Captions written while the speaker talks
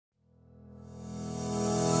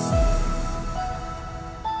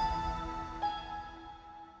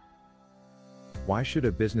Why should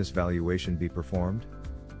a business valuation be performed?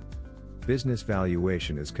 Business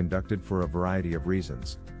valuation is conducted for a variety of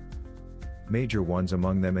reasons. Major ones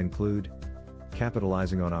among them include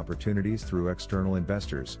capitalizing on opportunities through external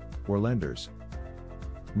investors or lenders,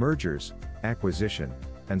 mergers, acquisition,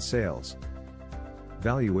 and sales,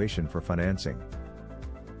 valuation for financing,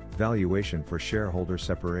 valuation for shareholder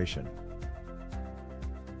separation.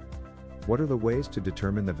 What are the ways to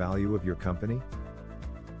determine the value of your company?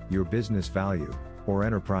 Your business value, or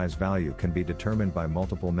enterprise value, can be determined by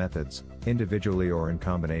multiple methods, individually or in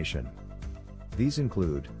combination. These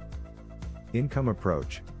include income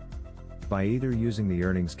approach, by either using the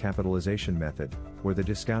earnings capitalization method, or the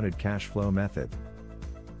discounted cash flow method.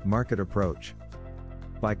 Market approach,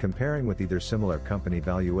 by comparing with either similar company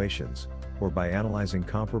valuations, or by analyzing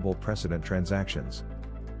comparable precedent transactions.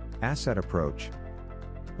 Asset approach,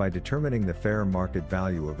 by determining the fair market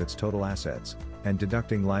value of its total assets, and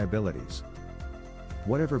deducting liabilities.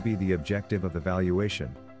 Whatever be the objective of the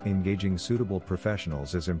valuation, engaging suitable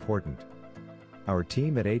professionals is important. Our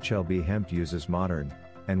team at HLB HAMT uses modern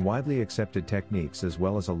and widely accepted techniques as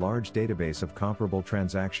well as a large database of comparable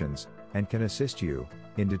transactions, and can assist you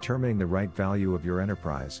in determining the right value of your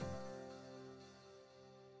enterprise.